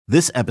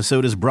This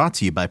episode is brought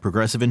to you by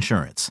Progressive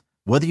Insurance.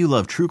 Whether you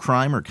love true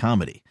crime or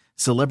comedy,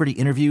 celebrity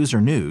interviews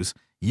or news,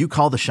 you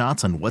call the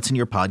shots on what's in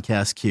your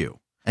podcast queue.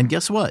 And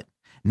guess what?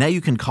 Now you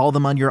can call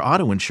them on your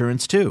auto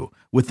insurance too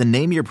with the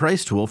Name Your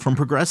Price tool from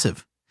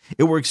Progressive.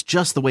 It works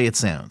just the way it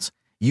sounds.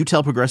 You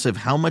tell Progressive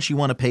how much you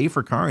want to pay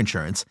for car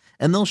insurance,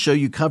 and they'll show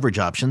you coverage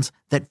options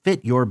that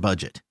fit your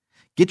budget.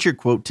 Get your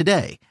quote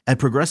today at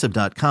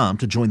Progressive.com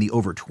to join the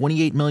over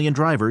 28 million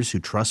drivers who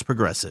trust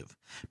Progressive.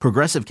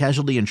 Progressive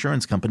Casualty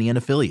Insurance Company and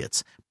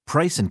Affiliates.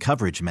 Price and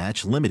coverage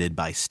match limited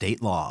by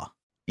state law.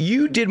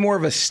 You did more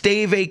of a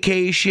stay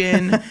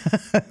vacation.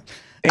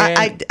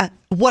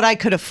 What I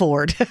could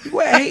afford.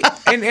 Well, hey,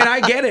 and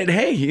I get it.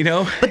 Hey, you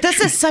know. But this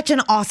is such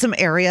an awesome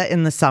area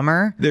in the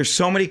summer. There's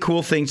so many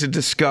cool things to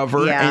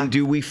discover. Yeah. And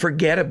do we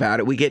forget about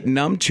it? We get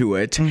numb to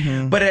it.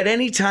 Mm-hmm. But at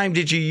any time,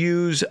 did you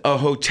use a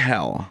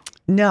hotel?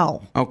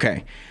 No.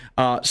 Okay.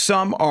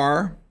 Some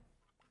are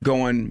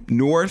going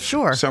north.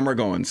 Sure. Some are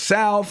going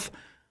south.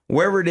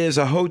 Wherever it is,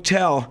 a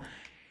hotel.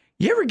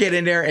 You ever get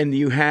in there and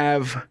you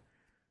have,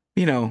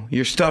 you know,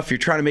 your stuff, you're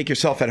trying to make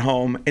yourself at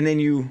home, and then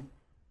you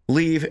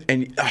leave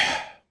and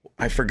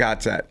I forgot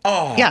that.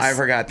 Oh, yes. I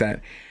forgot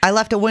that. I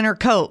left a winter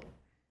coat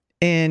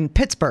in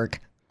Pittsburgh.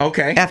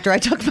 Okay. After I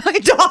took my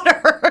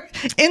daughter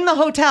in the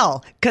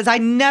hotel, because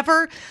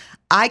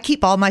I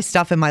keep all my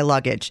stuff in my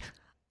luggage.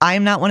 I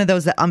am not one of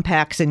those that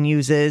unpacks and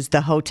uses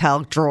the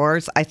hotel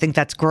drawers. I think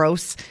that's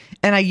gross.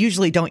 And I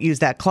usually don't use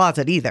that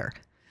closet either.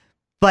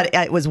 But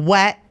it was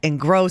wet and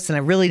gross, and I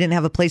really didn't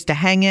have a place to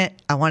hang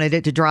it. I wanted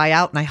it to dry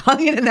out, and I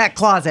hung it in that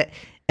closet.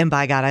 And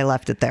by God, I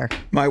left it there.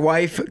 My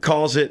wife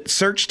calls it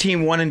search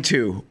team 1 and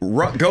 2.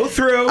 Go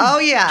through. Oh,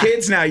 yeah.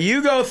 Kids, now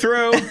you go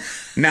through.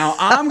 Now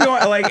I'm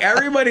going, like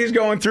everybody's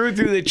going through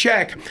the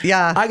check.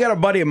 Yeah. I got a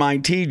buddy of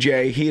mine,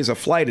 TJ. He is a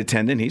flight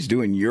attendant. He's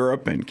doing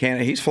Europe and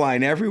Canada. He's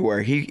flying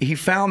everywhere. He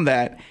found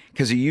that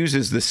because he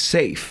uses the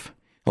safe.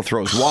 He'll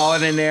throw his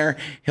wallet in there.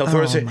 He'll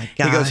throw his. My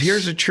He goes, gosh.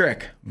 here's a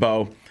trick,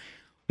 Bo.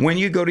 When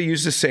you go to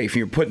use the safe and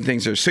you're putting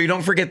things there, so you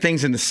don't forget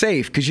things in the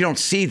safe because you don't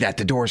see that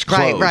the door's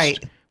closed.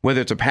 Right. Whether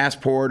it's a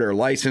passport or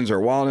license or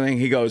wallet,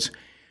 he goes,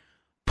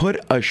 put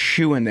a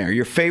shoe in there,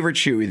 your favorite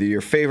shoe, either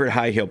your favorite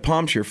high heel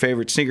pumps, your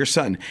favorite sneaker,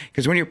 something.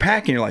 Because when you're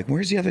packing, you're like,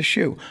 where's the other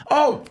shoe?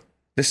 Oh,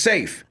 the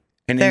safe.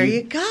 And then There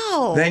you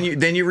go.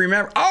 Then you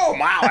remember, oh,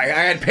 wow, I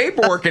had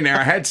paperwork in there.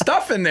 I had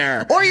stuff in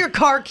there. Or your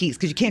car keys,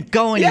 because you can't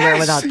go anywhere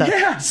without them.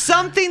 Yeah.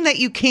 Something that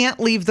you can't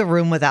leave the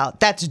room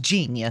without. That's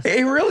genius.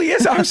 It really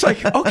is. I was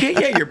like, okay,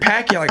 yeah, you're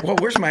packing. You're like, well,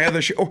 where's my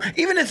other shoe? Or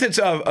even if it's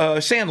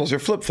sandals or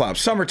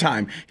flip-flops,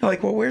 summertime, you're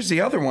like, well, where's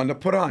the other one to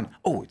put on?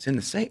 Oh, it's in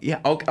the safe.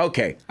 Yeah,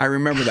 okay. I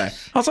remember that.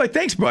 I was like,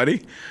 thanks,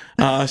 buddy.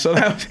 So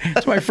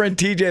that's my friend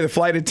TJ, the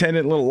flight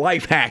attendant, little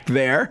life hack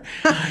there.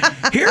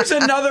 Here's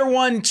another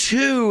one,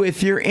 too,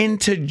 if you're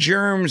into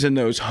germs in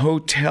those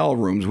hotel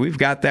rooms. We've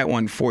got that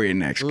one for you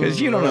next,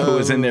 because you don't know who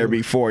was in there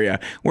before you.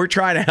 We're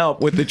trying to help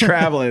with the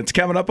travel, and it's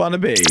coming up on the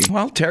B.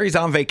 Well, Terry's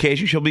on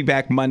vacation. She'll be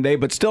back Monday,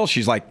 but still,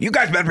 she's like, you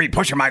guys better be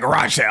pushing my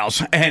garage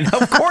sales. And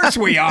of course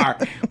we are.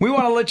 We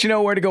want to let you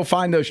know where to go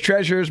find those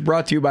treasures,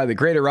 brought to you by the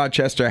Greater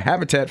Rochester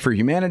Habitat for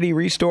Humanity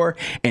Restore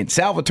and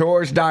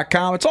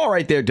Salvatores.com. It's all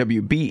right there,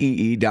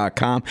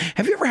 WBEE.com.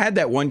 Have you ever had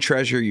that one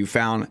treasure you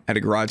found at a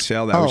garage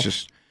sale that was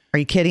just... Are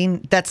you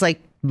kidding? That's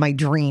like my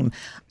dream.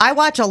 I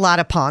watch a lot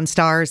of Pawn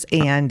Stars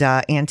and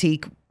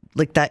antique,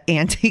 like the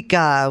antique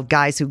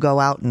guys who go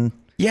out and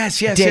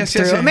Yes.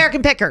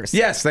 American Pickers.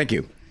 Yes, thank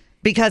you.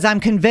 Because I'm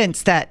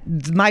convinced that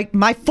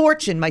my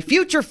fortune, my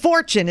future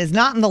fortune, is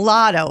not in the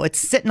lotto. It's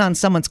sitting on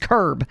someone's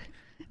curb.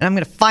 And I'm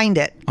going to find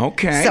it.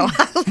 Okay. So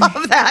I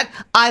love that.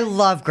 I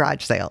love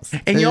garage sales.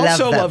 And you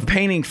also them. love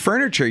painting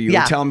furniture, you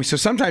were telling me. So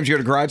sometimes you go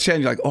to garage sale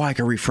and you're like, oh, I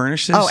can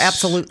refurnish this? Oh,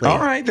 absolutely. All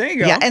right, there you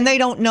go. Yeah, and they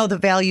don't know the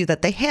value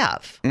that they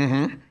have.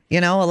 Mm-hmm. You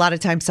know, a lot of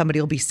times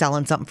somebody will be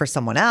selling something for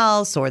someone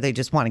else, or they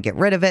just want to get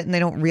rid of it, and they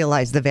don't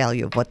realize the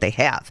value of what they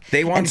have.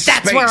 They want and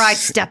that's space. where I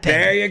step in.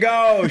 There you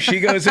go. She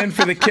goes in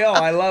for the kill.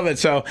 I love it.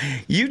 So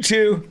you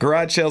too,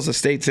 garage sales,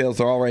 estate sales,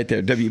 they're all right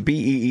there.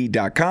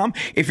 WBEE.com.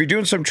 If you're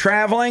doing some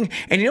traveling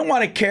and you don't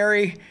want to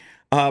carry,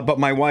 but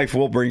my wife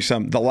will bring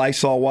the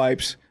Lysol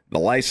wipes, the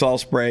Lysol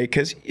spray,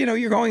 because, you know,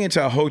 you're going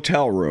into a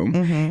hotel room,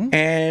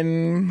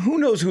 and who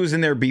knows who's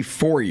in there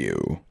before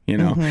you, you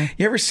know.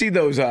 You ever see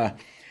those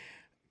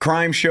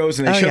crime shows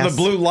and they show the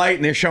blue light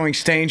and they're showing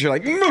stains? You're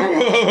like,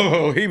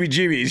 no,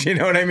 heebie-jeebies, you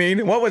know what I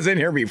mean? What was in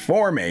here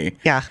before me?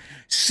 Yeah.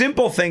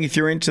 Simple thing if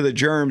you're into the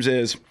germs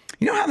is,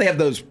 you know how they have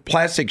those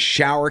plastic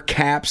shower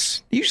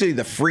caps? Usually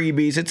the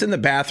freebies. It's in the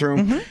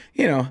bathroom,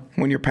 you know,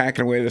 when you're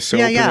packing away the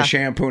soap and the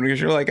shampoo,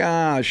 because you're like,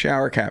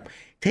 shower cap.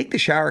 Take the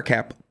shower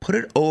cap, put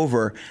it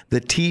over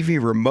the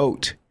TV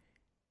remote,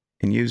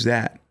 and use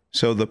that.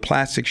 So the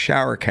plastic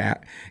shower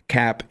cap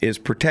is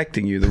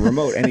protecting you, the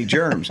remote, any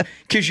germs.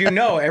 Because you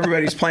know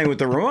everybody's playing with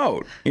the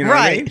remote. You know what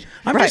I mean?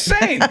 I'm just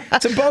saying.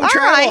 It's a Bo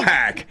travel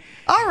hack.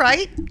 All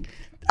right.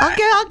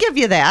 I'll give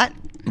you that.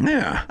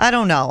 Yeah. I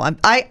don't know.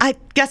 I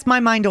guess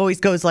my mind always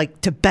goes like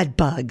to bed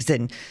bugs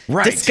and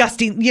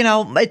disgusting. You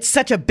know, it's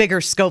such a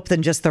bigger scope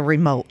than just the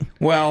remote.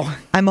 Well,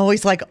 I'm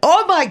always like,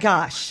 oh my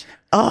gosh.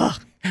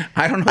 Ugh.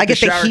 I don't know. I get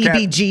the shower cap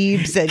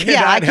heebie-jeebs. And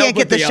cannot I help can't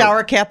with get the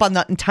shower cap on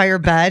the entire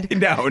bed.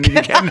 No,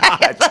 you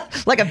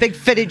cannot. Like a big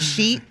fitted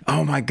sheet.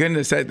 Oh my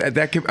goodness! I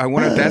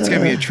wonder if that's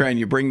going to be a trend.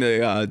 You bring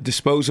the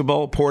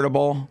disposable,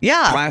 portable,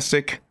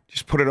 plastic.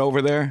 Just put it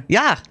over there.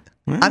 Yeah,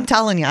 I'm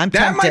telling you, I'm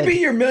That tempted. might be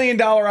your $1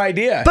 million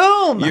idea.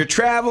 Boom! You're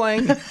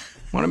traveling.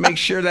 Want to make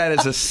sure that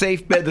it's a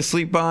safe bed to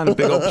sleep on, a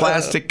big old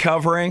plastic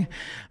covering.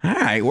 All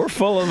right, we're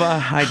full of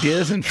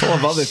ideas and full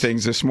of other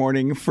things this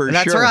morning for sure.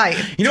 That's right.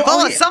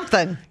 Full of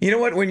something. You know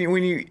what? When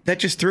you that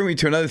just threw me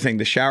to another thing.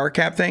 The shower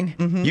cap thing.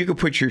 Mm-hmm. You could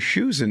put your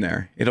shoes in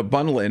there. It'll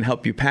bundle it and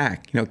help you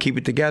pack. Keep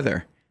it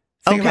together.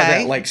 Think about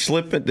that. Like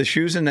slip the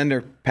shoes and then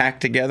they're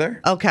packed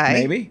together. Okay.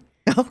 Maybe.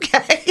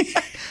 Okay.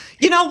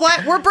 You know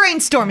what? We're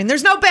brainstorming.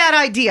 There's no bad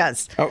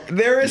ideas. Oh,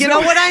 there is. You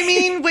know what I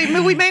mean?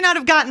 We may not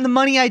have gotten the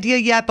money idea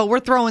yet, but we're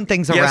throwing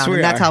things around,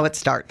 and that's how it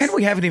starts. And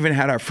we haven't even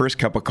had our first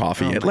cup of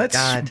coffee yet.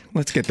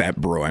 Let's get that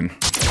brewing.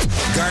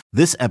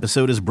 This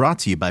episode is brought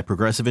to you by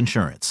Progressive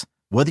Insurance.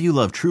 Whether you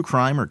love true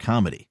crime or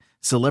comedy,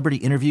 celebrity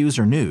interviews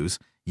or news,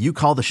 you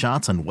call the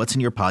shots on what's in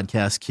your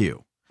podcast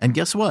queue. And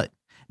guess what?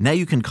 Now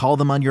you can call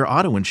them on your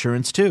auto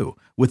insurance too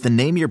with the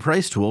Name Your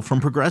Price tool from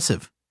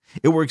Progressive.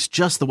 It works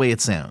just the way it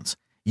sounds.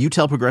 You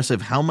tell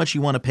Progressive how much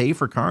you want to pay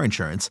for car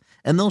insurance,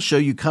 and they'll show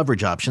you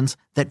coverage options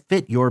that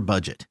fit your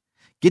budget.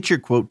 Get your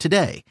quote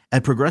today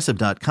at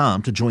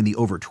Progressive.com to join the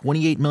over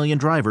 28 million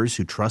drivers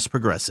who trust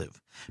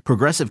Progressive.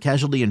 Progressive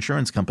Casualty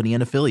Insurance Company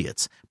and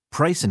Affiliates.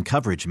 Price and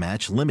coverage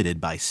match limited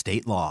by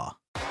state law.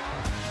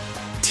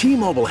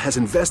 T-Mobile has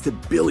invested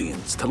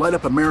billions to light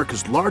up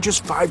America's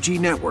largest 5G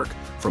network,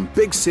 from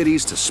big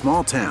cities to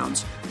small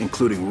towns,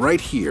 including right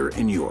here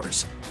in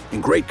yours.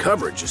 And great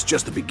coverage is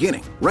just the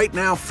beginning. Right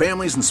now,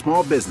 families and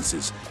small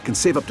businesses can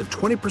save up to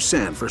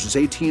 20% versus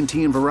AT&T and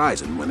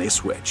Verizon when they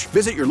switch.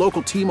 Visit your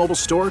local T-Mobile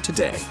store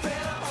today.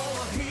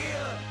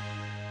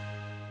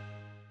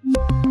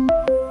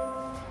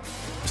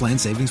 Plan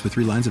savings with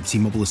 3 lines of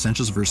T-Mobile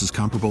Essentials versus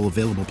comparable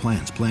available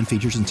plans. Plan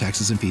features and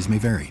taxes and fees may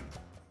vary.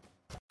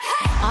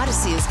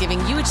 Odyssey is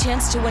giving you a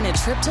chance to win a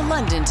trip to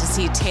London to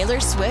see Taylor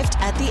Swift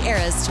at the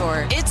Eras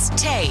Tour. It's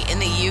Tay in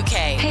the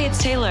UK. Hey,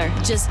 it's Taylor.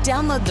 Just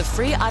download the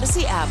free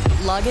Odyssey app,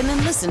 log in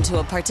and listen to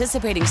a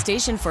participating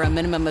station for a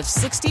minimum of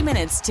 60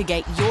 minutes to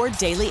get your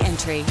daily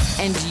entry.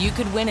 And you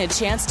could win a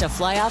chance to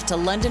fly off to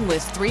London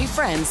with 3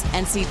 friends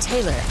and see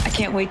Taylor. I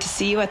can't wait to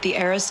see you at the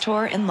Eras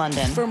Tour in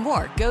London. For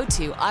more, go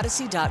to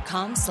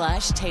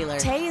odyssey.com/Taylor.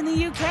 Tay in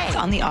the UK. It's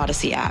on the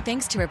Odyssey app.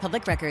 Thanks to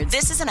Republic Records.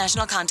 This is a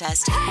national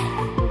contest.